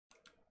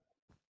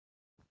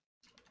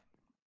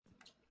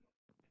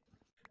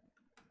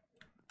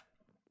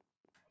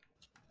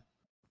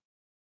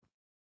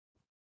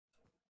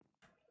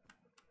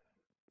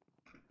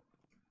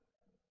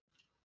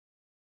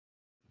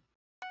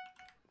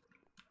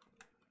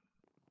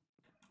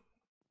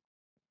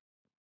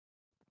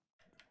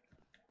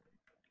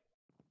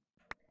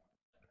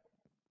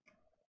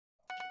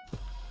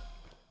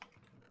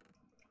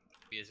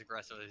as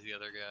aggressive as the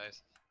other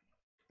guys.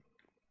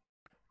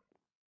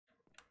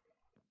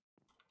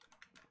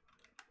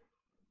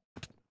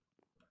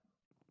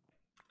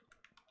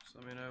 Just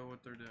let me know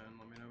what they're doing.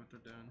 Let me know what they're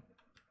doing.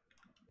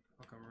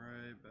 I'll come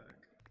right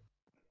back.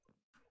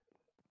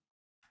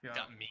 Yeah.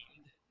 Got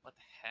memed? What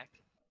the heck?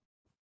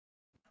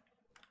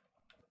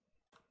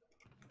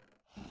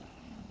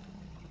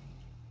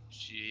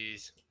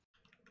 Jeez.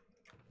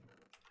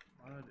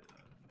 Why did I do that?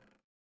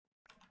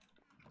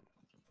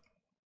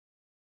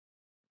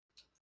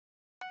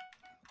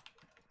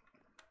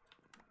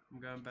 I'm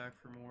going back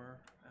for more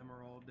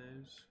Emerald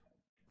days.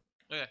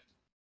 Okay.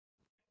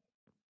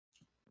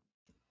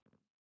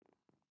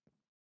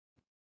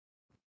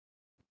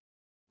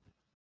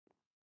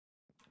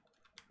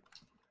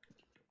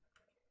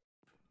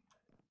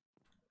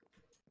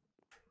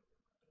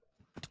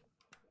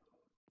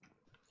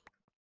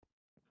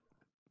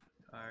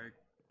 Alright,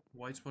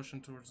 White's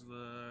pushing towards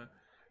the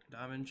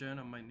diamond gen.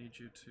 I might need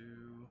you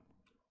to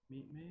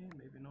meet me,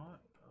 maybe not.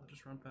 I'll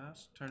just run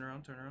past. Turn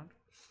around, turn around.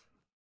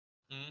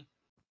 Mm-hmm.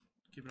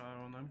 Keep an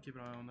eye on them, keep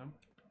an eye on them.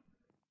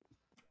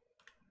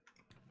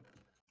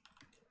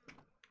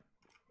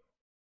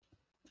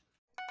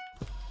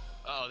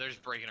 Oh, they're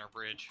just breaking our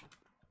bridge.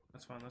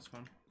 That's fine, that's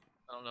fine.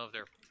 I don't know if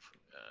they're.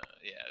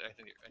 Yeah,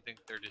 I think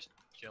they're just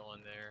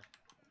chilling there.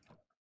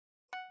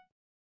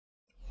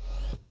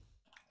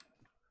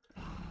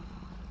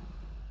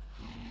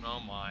 Oh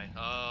my.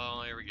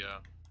 Oh, here we go.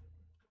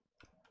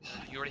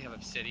 You already have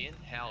obsidian?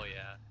 Hell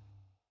yeah.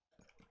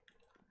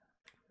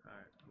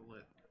 Alright,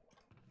 lit.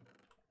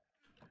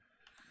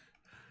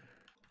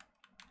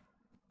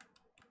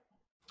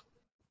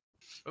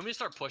 Want me to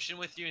start pushing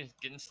with you and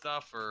getting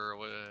stuff, or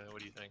what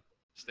do you think?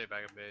 Stay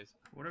back at base.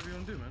 Whatever you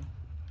want to do, man.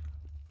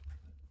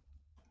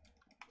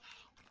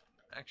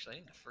 Actually, I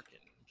need to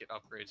freaking get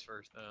upgrades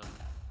first, though.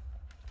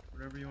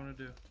 Whatever you want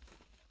to do.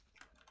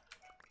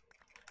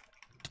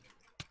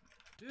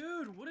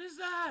 Dude, what is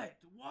that?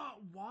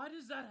 Why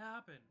does that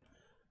happen?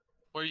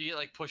 Or you get,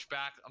 like, pushed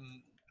back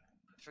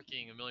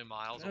freaking a million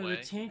miles No, away.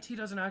 the TNT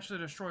doesn't actually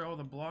destroy all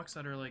the blocks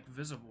that are, like,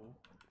 visible.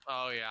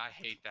 Oh, yeah, I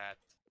hate that.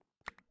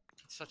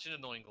 It's such an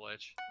annoying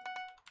glitch.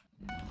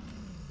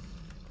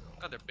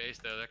 Got their base,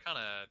 though. They're kind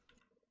of...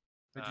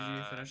 But did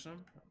you finish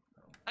them?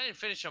 I didn't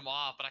finish them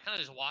off, but I kind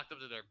of just walked up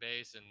to their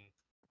base and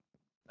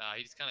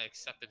he just kind of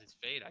accepted his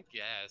fate, I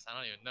guess. I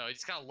don't even know. He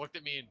just kind of looked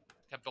at me and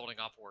kept building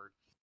upward.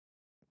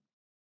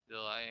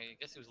 So I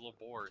guess he was a little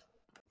bored.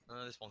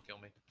 This won't kill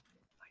me.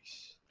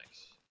 Nice,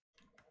 nice.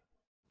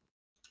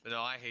 But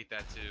no, I hate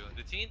that too.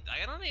 The team,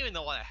 I don't even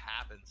know why that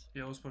happens.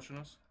 Yellow's pushing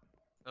us.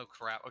 Oh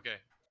crap. Okay,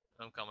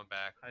 I'm coming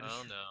back.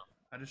 Oh no.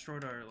 I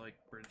destroyed our like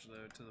bridge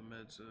though to the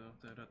mid, so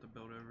they'd have to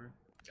build over.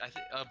 I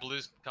think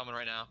blue's coming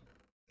right now.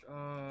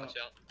 Watch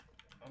out.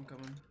 I'm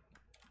coming.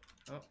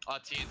 Oh.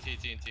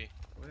 TNT.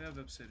 We have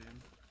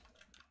obsidian.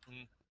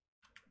 Mm.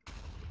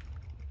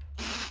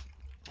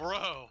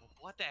 Bro,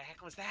 what the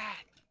heck was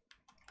that?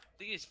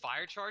 I think he just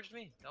fire charged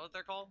me. Is that what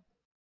they're called?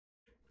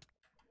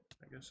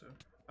 I guess so.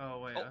 Oh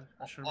wait, Oh,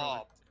 I should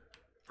probably.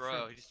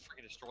 Bro, he just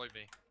freaking destroyed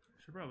me.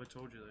 Should probably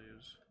told you that he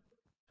was.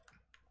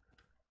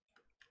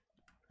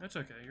 That's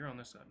okay. You're on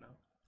this side now.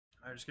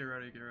 Alright, just get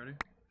ready. Get ready.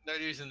 They're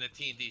using the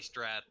TNT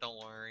strat. Don't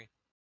worry.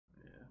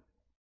 Yeah.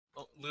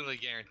 Oh, literally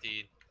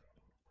guaranteed.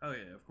 Oh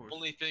yeah, of course.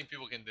 Only thing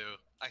people can do.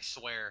 I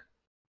swear.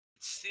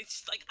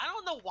 It's like I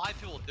don't know why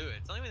people do it.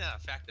 It's not even that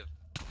effective.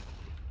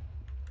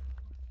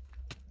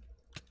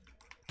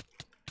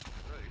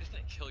 Bro, you're just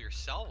gonna kill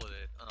yourself with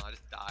it. Oh, I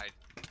just died.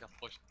 Got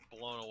pushed,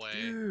 blown away.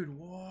 Dude,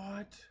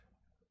 what?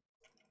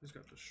 Just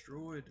got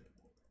destroyed.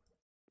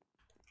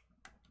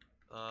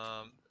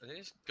 Are they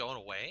just going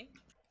away?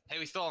 Hey,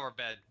 we still have our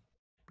bed.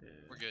 Yeah.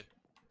 We're good.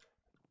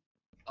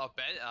 Oh,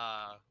 bed.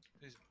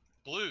 Who's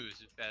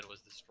Blue's bed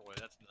was destroyed.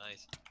 That's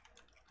nice.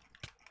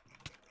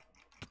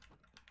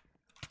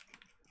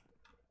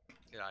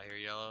 Get out of here,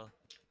 Yellow.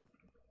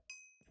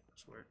 I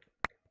swear.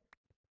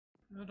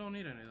 I don't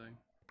need anything.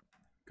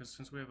 Because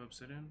since we have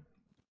obsidian,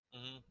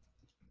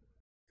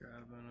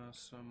 grabbing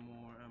us some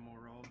more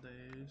emerald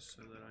days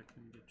so that I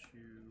can get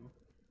you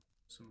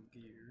some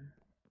gear.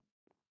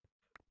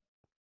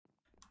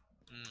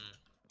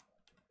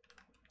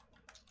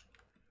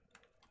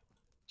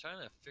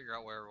 Trying to figure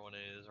out where everyone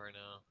is right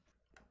now.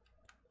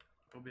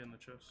 It'll be in the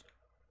chest.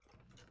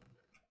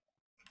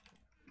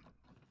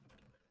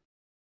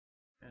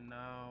 And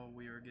now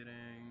we are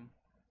getting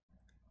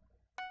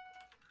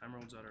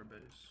emeralds at our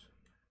base.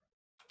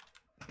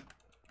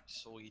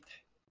 Sweet.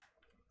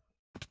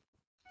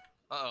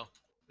 Uh-oh.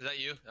 Is that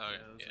you? Oh,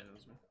 yeah. That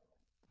was me.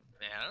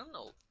 Man, I don't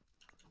know.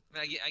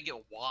 I mean, I get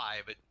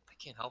why, but I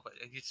can't help it.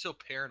 I get so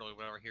paranoid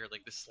whenever I hear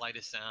like the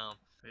slightest sound.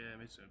 Yeah,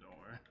 me too, don't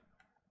worry.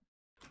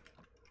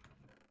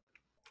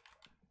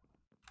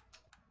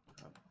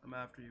 I'm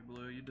after you,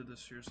 Blue. You did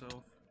this to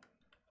yourself.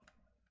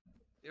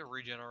 You have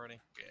regen already?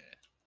 Yeah.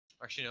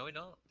 Actually, no, we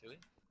don't. Do we?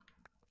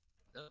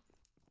 No.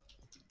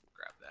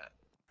 Grab that.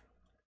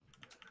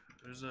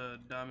 There's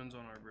diamonds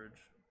on our bridge.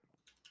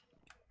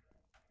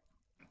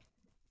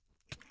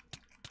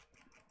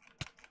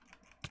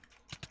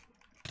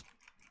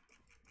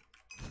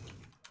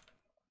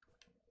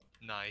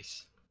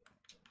 Nice.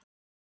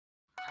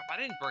 Crap, I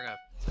didn't bring a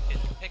fucking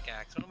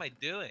pickaxe. What am I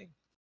doing?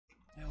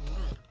 Yeah,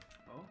 what?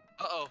 Oh.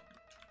 Uh-oh.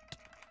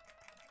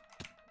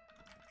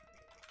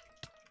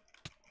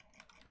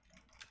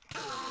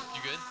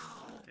 You good?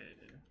 Okay,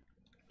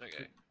 dude.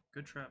 Okay.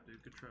 Good trap,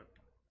 dude. Good trap.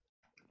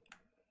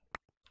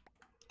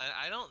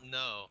 I don't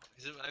know.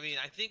 'Cause I mean,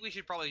 I think we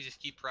should probably just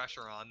keep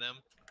pressure on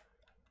them.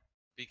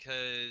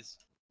 Because,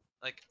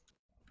 like,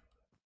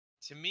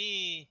 to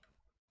me,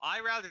 I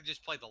rather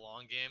just play the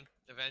long game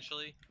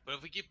eventually. But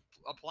if we keep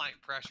applying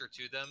pressure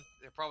to them,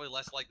 they're probably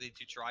less likely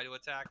to try to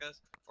attack us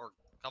or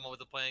come up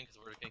with a plan because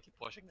we're just gonna keep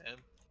pushing them.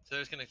 So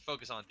they're just gonna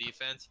focus on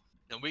defense,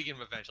 and we can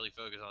eventually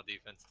focus on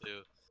defense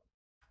too.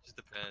 Just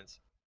depends.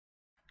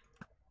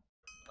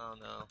 Oh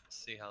no, let's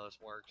see how this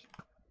works.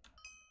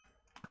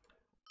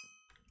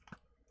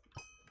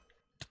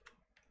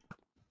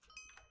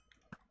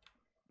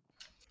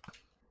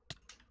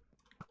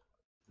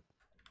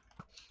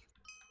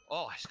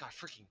 Oh, I just got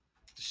freaking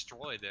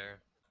destroyed there.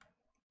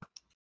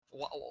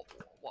 What?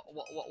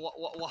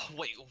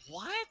 Wait,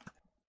 what?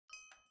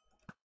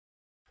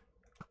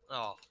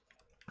 Oh.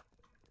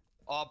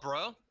 Oh,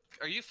 bro?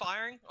 Are you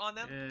firing on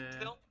them Yeah.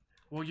 still?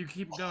 Well, you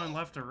keep going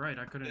left or right.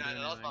 I couldn't do Yeah,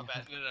 anything. no, that was my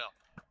bad. No.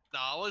 No,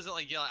 I wasn't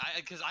like yelling.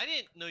 Because I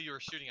didn't know you were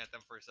shooting at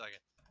them for a second.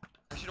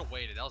 I should have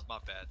waited. That was my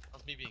bad. That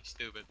was me being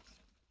stupid.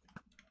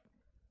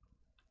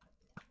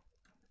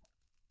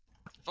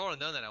 If I would have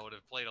known that, I would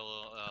have played a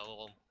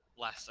little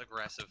less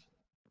aggressive.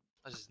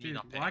 I was just Dude,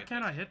 not paying why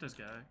can't attention. I hit this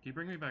guy? Can you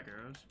bring me back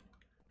arrows?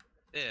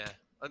 Yeah.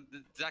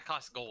 That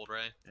costs gold,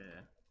 right? Yeah.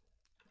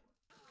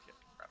 Okay,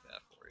 grab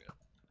that for you.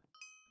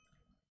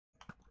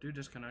 Dude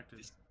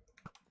disconnected.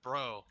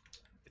 Bro,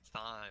 it's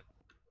time.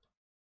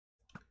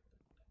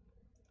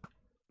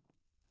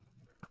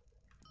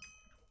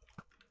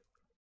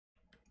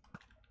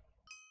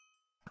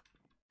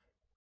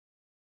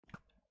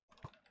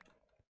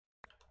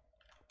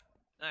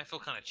 I feel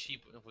kind of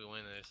cheap if we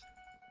win this.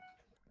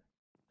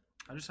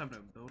 I just have no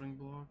building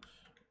blocks.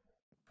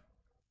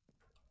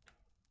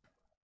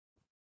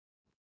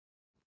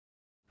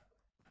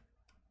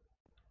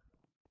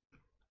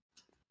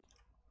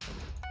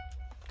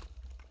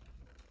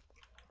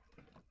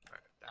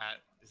 Alright,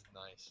 that is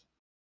nice.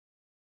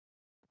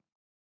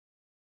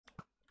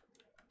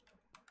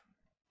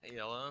 Hey,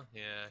 Yellow?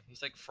 Yeah,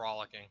 he's like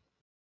frolicking.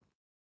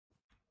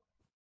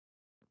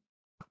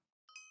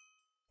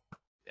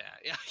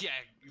 Yeah,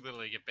 you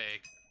literally get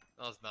baked.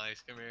 That was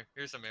nice. Come here.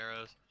 Here's some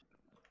arrows.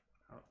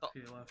 Oh, Oh.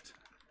 he left.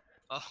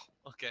 Oh,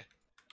 okay.